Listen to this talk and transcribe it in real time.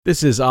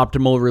This is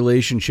Optimal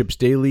Relationships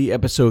Daily,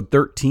 episode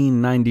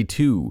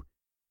 1392.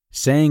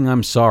 Saying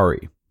I'm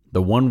sorry,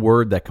 the one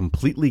word that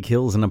completely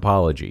kills an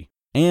apology.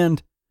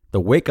 And the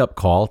wake-up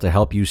call to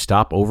help you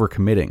stop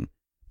overcommitting,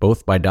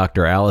 both by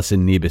Dr.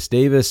 Allison Nebus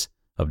Davis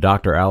of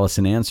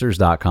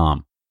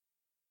drallisonanswers.com.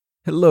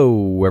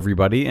 Hello,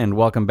 everybody, and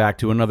welcome back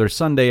to another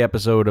Sunday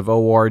episode of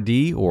ORD,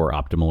 or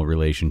Optimal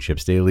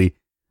Relationships Daily.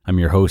 I'm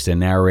your host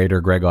and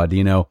narrator, Greg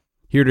Audino,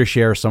 here to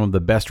share some of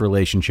the best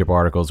relationship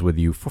articles with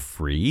you for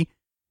free.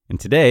 And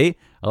today,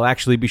 I'll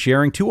actually be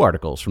sharing two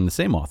articles from the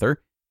same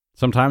author.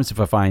 Sometimes if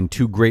I find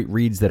two great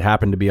reads that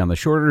happen to be on the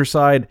shorter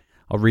side,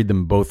 I'll read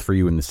them both for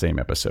you in the same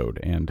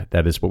episode, and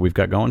that is what we've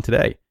got going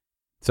today.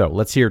 So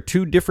let's hear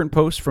two different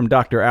posts from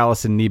Dr.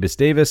 Allison Nebus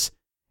Davis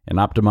and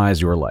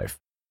optimize your life.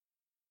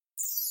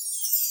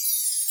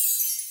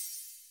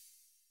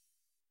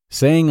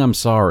 Saying I'm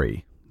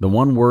sorry, the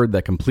one word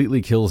that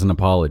completely kills an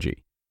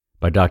apology,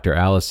 by Dr.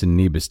 Allison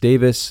Nebus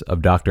Davis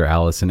of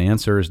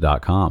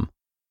drallisonanswers.com.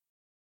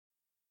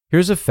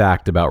 Here's a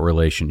fact about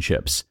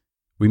relationships.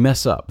 We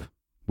mess up.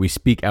 We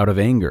speak out of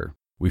anger.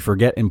 We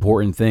forget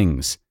important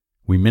things.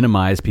 We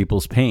minimize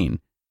people's pain.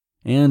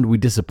 And we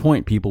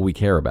disappoint people we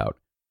care about.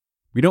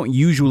 We don't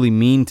usually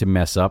mean to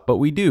mess up, but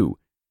we do.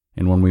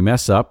 And when we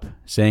mess up,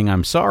 saying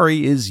I'm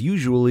sorry is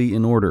usually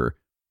in order.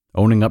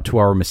 Owning up to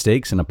our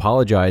mistakes and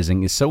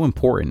apologizing is so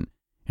important.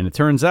 And it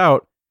turns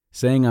out,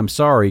 saying I'm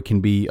sorry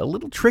can be a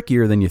little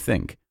trickier than you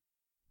think.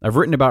 I've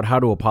written about how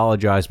to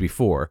apologize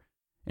before,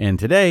 and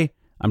today,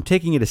 I'm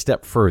taking it a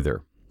step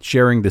further,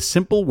 sharing the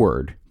simple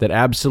word that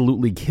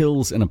absolutely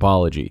kills an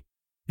apology.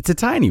 It's a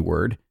tiny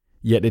word,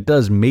 yet it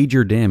does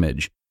major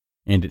damage,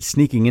 and it's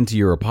sneaking into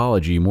your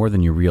apology more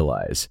than you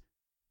realize.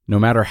 No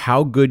matter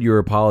how good your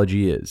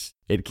apology is,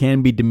 it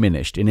can be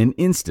diminished in an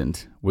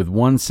instant with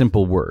one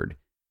simple word.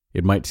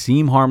 It might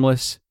seem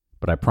harmless,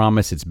 but I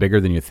promise it's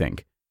bigger than you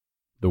think.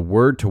 The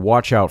word to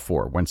watch out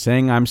for when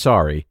saying I'm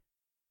sorry,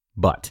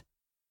 but.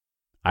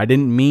 I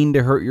didn't mean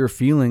to hurt your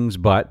feelings,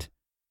 but.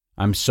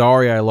 I'm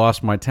sorry I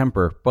lost my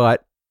temper,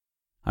 but.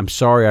 I'm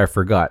sorry I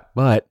forgot,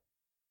 but.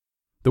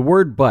 The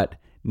word but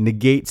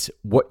negates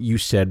what you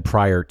said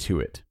prior to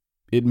it.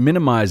 It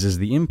minimizes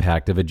the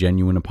impact of a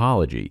genuine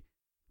apology.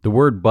 The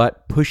word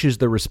but pushes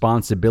the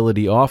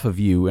responsibility off of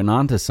you and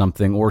onto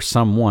something or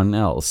someone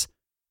else.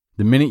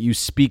 The minute you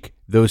speak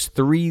those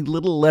three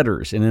little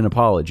letters in an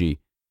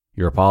apology,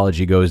 your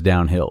apology goes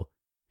downhill.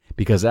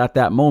 Because at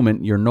that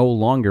moment, you're no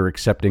longer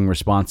accepting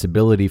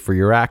responsibility for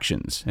your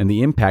actions and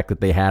the impact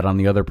that they had on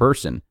the other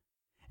person.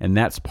 And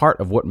that's part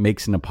of what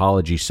makes an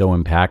apology so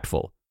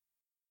impactful.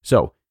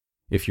 So,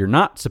 if you're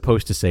not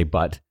supposed to say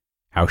but,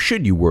 how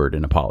should you word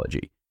an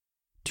apology?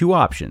 Two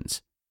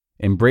options.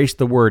 Embrace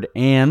the word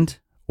and,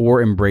 or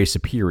embrace a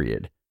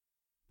period.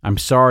 I'm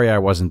sorry I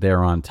wasn't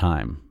there on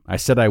time. I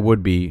said I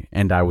would be,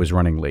 and I was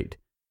running late.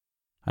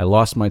 I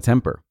lost my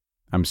temper.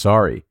 I'm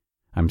sorry.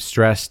 I'm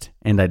stressed,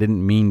 and I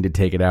didn't mean to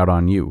take it out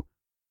on you.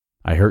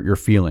 I hurt your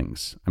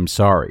feelings. I'm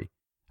sorry.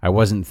 I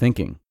wasn't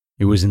thinking.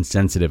 It was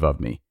insensitive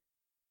of me.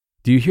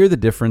 Do you hear the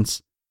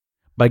difference?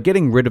 By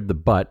getting rid of the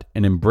but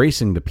and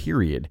embracing the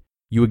period,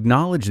 you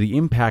acknowledge the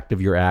impact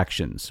of your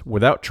actions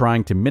without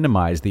trying to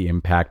minimize the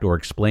impact or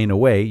explain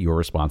away your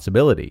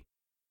responsibility.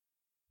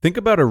 Think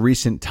about a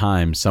recent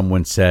time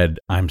someone said,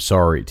 I'm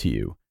sorry to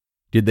you.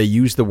 Did they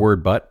use the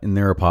word but in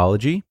their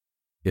apology?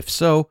 If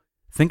so,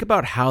 think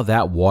about how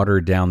that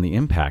watered down the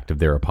impact of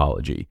their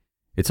apology.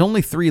 It's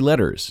only 3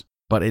 letters,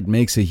 but it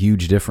makes a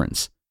huge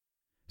difference.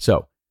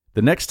 So,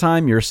 the next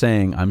time you're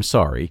saying I'm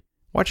sorry,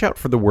 watch out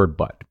for the word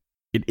but.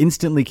 It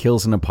instantly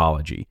kills an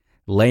apology,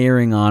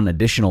 layering on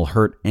additional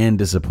hurt and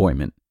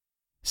disappointment.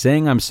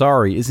 Saying I'm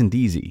sorry isn't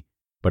easy,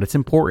 but it's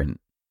important.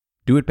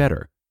 Do it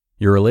better.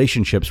 Your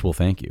relationships will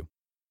thank you.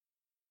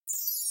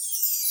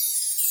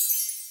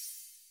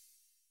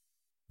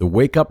 The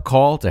wake-up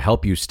call to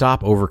help you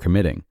stop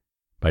overcommitting,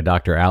 by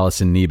Dr.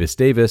 Allison Nebus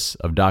Davis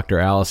of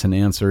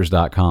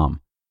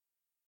drallisonanswers.com.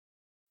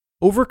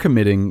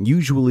 Overcommitting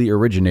usually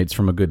originates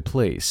from a good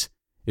place.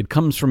 It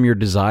comes from your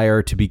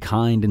desire to be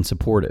kind and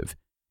supportive.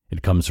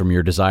 It comes from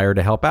your desire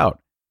to help out.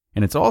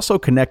 And it's also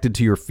connected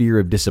to your fear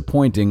of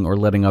disappointing or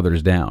letting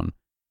others down.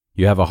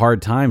 You have a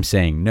hard time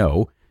saying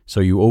no,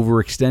 so you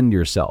overextend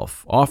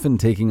yourself, often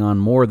taking on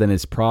more than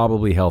is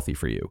probably healthy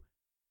for you.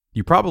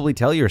 You probably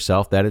tell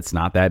yourself that it's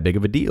not that big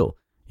of a deal.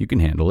 You can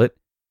handle it.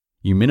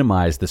 You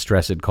minimize the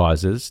stress it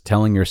causes,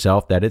 telling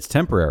yourself that it's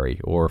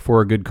temporary or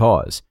for a good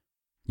cause.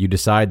 You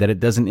decide that it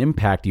doesn't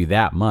impact you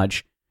that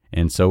much,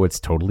 and so it's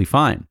totally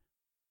fine.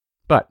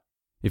 But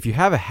if you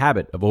have a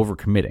habit of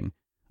overcommitting,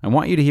 I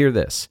want you to hear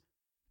this.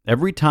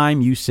 Every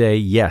time you say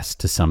yes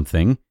to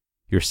something,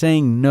 you're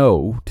saying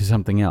no to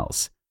something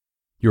else.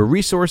 Your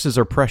resources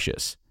are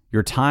precious.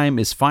 Your time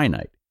is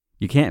finite.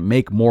 You can't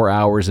make more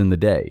hours in the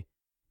day.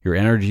 Your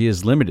energy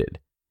is limited.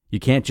 You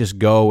can't just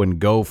go and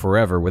go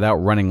forever without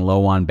running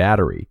low on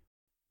battery.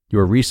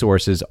 Your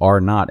resources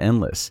are not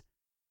endless.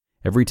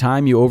 Every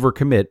time you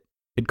overcommit,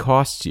 it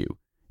costs you.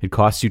 It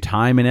costs you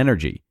time and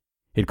energy.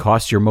 It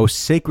costs your most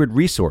sacred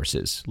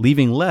resources,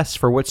 leaving less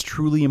for what's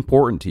truly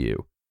important to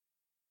you.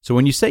 So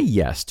when you say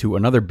yes to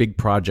another big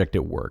project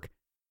at work,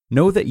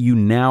 know that you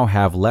now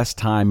have less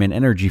time and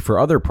energy for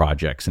other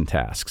projects and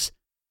tasks.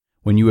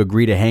 When you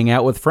agree to hang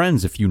out with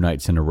friends a few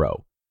nights in a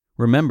row,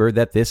 remember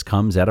that this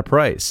comes at a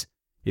price.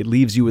 It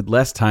leaves you with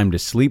less time to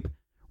sleep,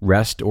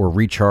 rest, or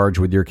recharge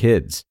with your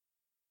kids.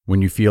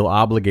 When you feel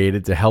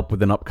obligated to help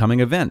with an upcoming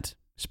event,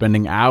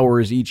 spending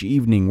hours each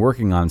evening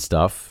working on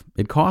stuff,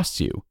 it costs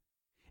you.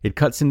 It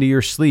cuts into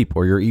your sleep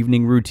or your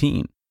evening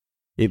routine.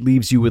 It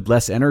leaves you with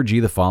less energy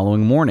the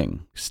following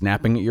morning,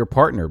 snapping at your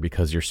partner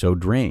because you're so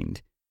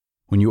drained.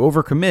 When you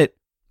overcommit,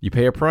 you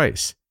pay a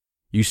price.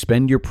 You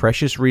spend your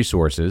precious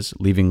resources,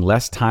 leaving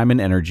less time and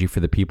energy for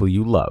the people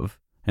you love,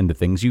 and the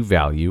things you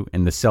value,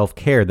 and the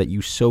self-care that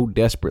you so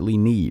desperately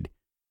need.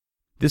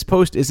 This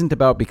post isn't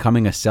about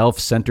becoming a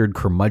self-centered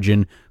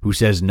curmudgeon who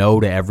says no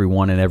to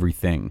everyone and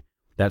everything.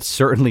 That's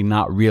certainly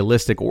not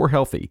realistic or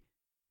healthy.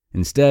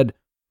 Instead,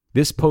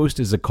 this post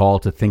is a call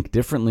to think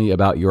differently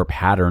about your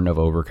pattern of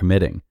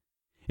overcommitting.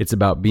 It's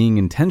about being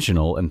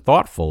intentional and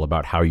thoughtful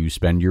about how you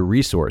spend your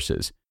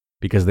resources,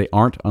 because they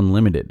aren't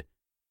unlimited.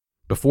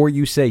 Before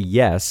you say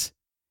yes,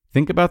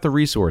 think about the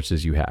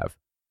resources you have.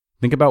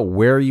 Think about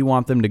where you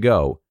want them to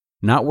go,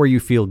 not where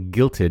you feel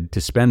guilted to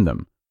spend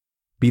them.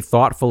 Be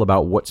thoughtful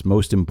about what's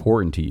most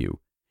important to you,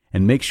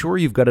 and make sure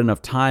you've got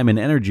enough time and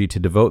energy to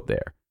devote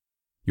there.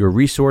 Your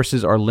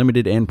resources are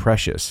limited and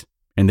precious,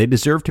 and they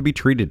deserve to be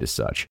treated as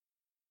such.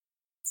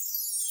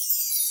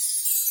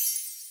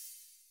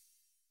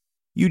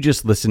 You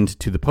just listened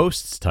to the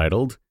posts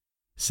titled,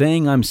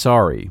 Saying I'm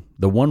Sorry,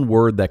 the One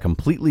Word That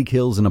Completely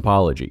Kills an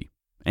Apology,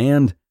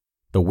 and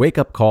The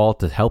Wake-Up Call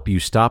to Help You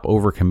Stop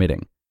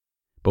Overcommitting,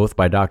 both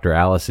by Dr.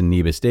 Allison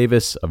Nebus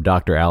Davis of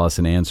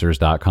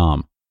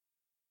drallisonanswers.com.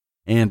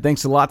 And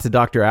thanks a lot to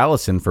Dr.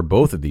 Allison for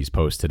both of these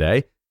posts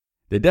today.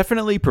 They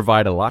definitely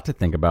provide a lot to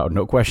think about,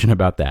 no question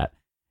about that.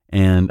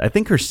 And I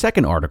think her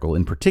second article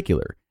in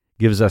particular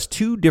gives us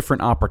two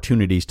different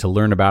opportunities to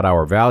learn about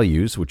our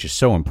values, which is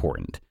so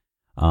important.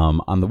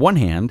 On the one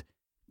hand,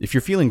 if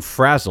you're feeling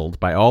frazzled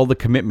by all the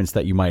commitments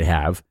that you might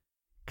have,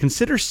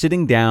 consider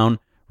sitting down,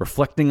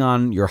 reflecting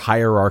on your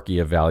hierarchy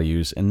of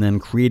values, and then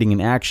creating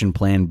an action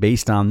plan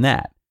based on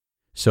that,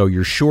 so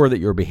you're sure that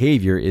your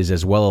behavior is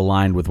as well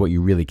aligned with what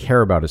you really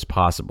care about as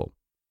possible.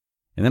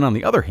 And then on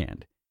the other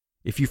hand,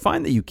 if you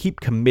find that you keep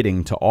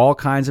committing to all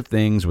kinds of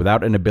things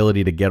without an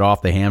ability to get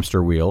off the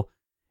hamster wheel,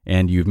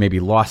 and you've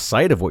maybe lost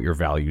sight of what your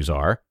values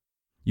are,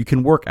 you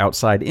can work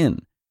outside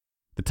in.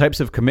 The types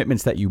of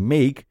commitments that you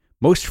make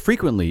most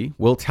frequently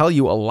will tell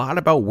you a lot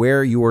about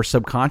where you are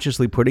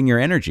subconsciously putting your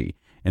energy,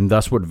 and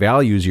thus what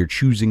values you're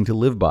choosing to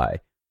live by.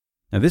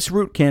 Now, this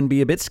route can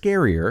be a bit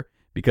scarier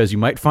because you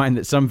might find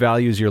that some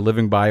values you're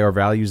living by are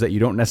values that you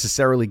don't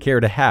necessarily care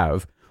to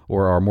have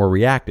or are more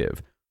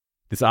reactive.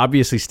 This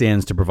obviously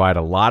stands to provide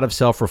a lot of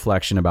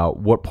self-reflection about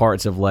what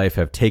parts of life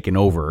have taken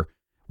over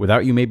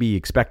without you maybe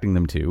expecting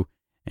them to,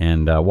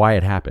 and why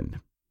it happened.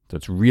 So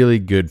it's really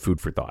good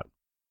food for thought.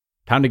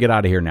 Time to get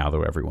out of here now,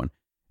 though, everyone.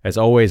 As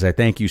always, I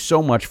thank you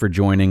so much for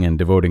joining and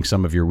devoting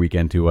some of your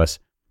weekend to us.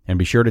 And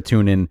be sure to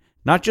tune in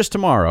not just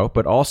tomorrow,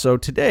 but also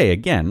today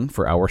again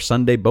for our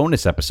Sunday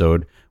bonus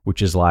episode,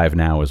 which is live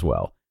now as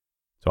well.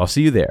 So I'll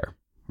see you there,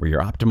 where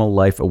your optimal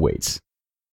life awaits.